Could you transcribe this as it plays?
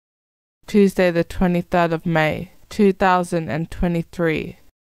Tuesday the 23rd of May, 2023.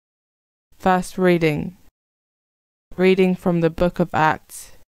 First reading. Reading from the book of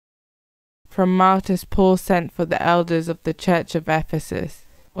Acts. From Maltus Paul sent for the elders of the church of Ephesus.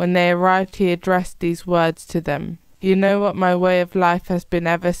 When they arrived, he addressed these words to them. You know what my way of life has been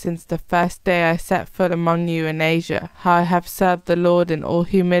ever since the first day I set foot among you in Asia, how I have served the Lord in all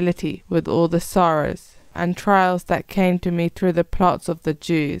humility, with all the sorrows and trials that came to me through the plots of the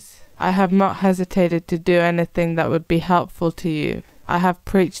Jews. I have not hesitated to do anything that would be helpful to you. I have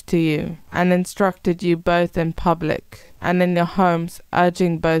preached to you and instructed you both in public and in your homes,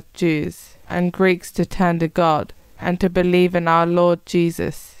 urging both Jews and Greeks to turn to God and to believe in our Lord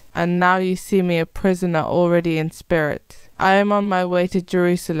Jesus. And now you see me a prisoner already in spirit. I am on my way to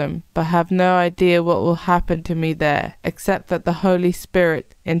Jerusalem, but have no idea what will happen to me there, except that the Holy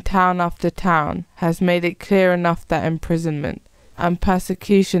Spirit, in town after town, has made it clear enough that imprisonment and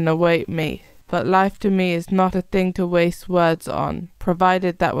persecution await me. But life to me is not a thing to waste words on,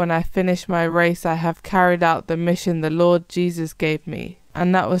 provided that when I finish my race I have carried out the mission the Lord Jesus gave me,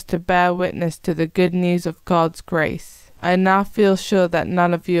 and that was to bear witness to the good news of God's grace. I now feel sure that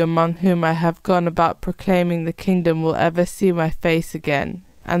none of you among whom I have gone about proclaiming the kingdom will ever see my face again,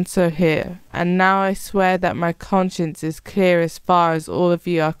 and so here. And now I swear that my conscience is clear as far as all of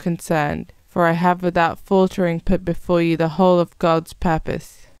you are concerned, for I have without faltering put before you the whole of God's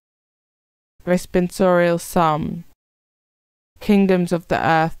purpose. Responsorial Psalm. Kingdoms of the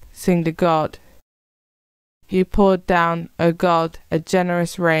earth, sing to God. You poured down, O God, a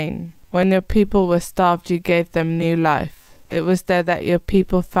generous rain. When your people were starved, you gave them new life. It was there that your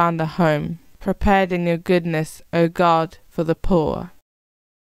people found a home, prepared in your goodness, O God, for the poor.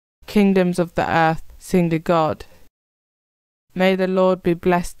 Kingdoms of the earth, sing to God. May the Lord be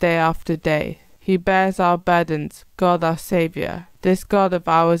blessed day after day. He bears our burdens, God our Saviour. This God of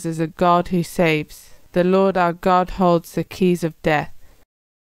ours is a God who saves. The Lord our God holds the keys of death.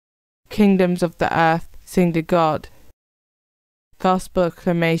 Kingdoms of the earth, sing to God. Gospel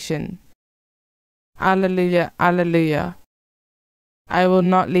acclamation. Alleluia, alleluia. I will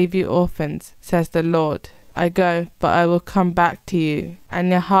not leave you orphans, says the Lord. I go, but I will come back to you, and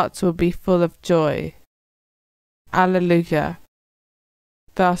your hearts will be full of joy. Alleluia.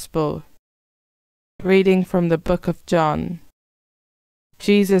 Gospel. Reading from the book of John.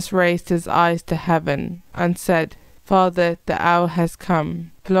 Jesus raised his eyes to heaven and said, Father, the hour has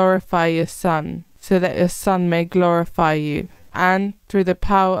come. Glorify your Son, so that your Son may glorify you, and, through the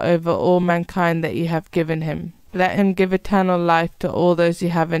power over all mankind that you have given him, let him give eternal life to all those you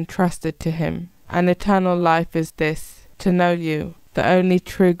have entrusted to him. And eternal life is this, to know you, the only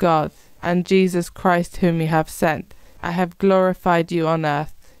true God, and Jesus Christ whom you have sent. I have glorified you on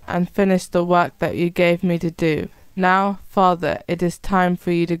earth, and finished the work that you gave me to do. Now, Father, it is time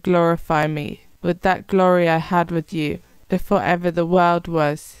for you to glorify me, with that glory I had with you, before ever the world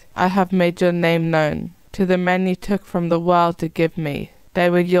was. I have made your name known to the men you took from the world to give me. They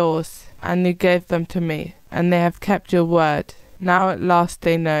were yours, and you gave them to me, and they have kept your word. Now at last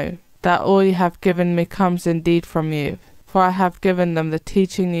they know that all you have given me comes indeed from you, for I have given them the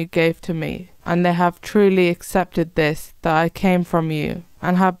teaching you gave to me, and they have truly accepted this, that I came from you,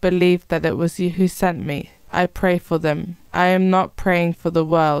 and have believed that it was you who sent me. I pray for them. I am not praying for the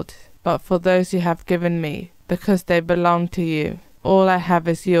world, but for those you have given me, because they belong to you. All I have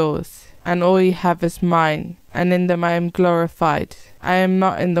is yours, and all you have is mine, and in them I am glorified. I am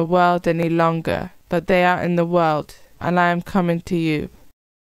not in the world any longer, but they are in the world, and I am coming to you.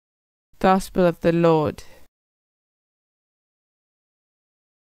 Gospel of the Lord.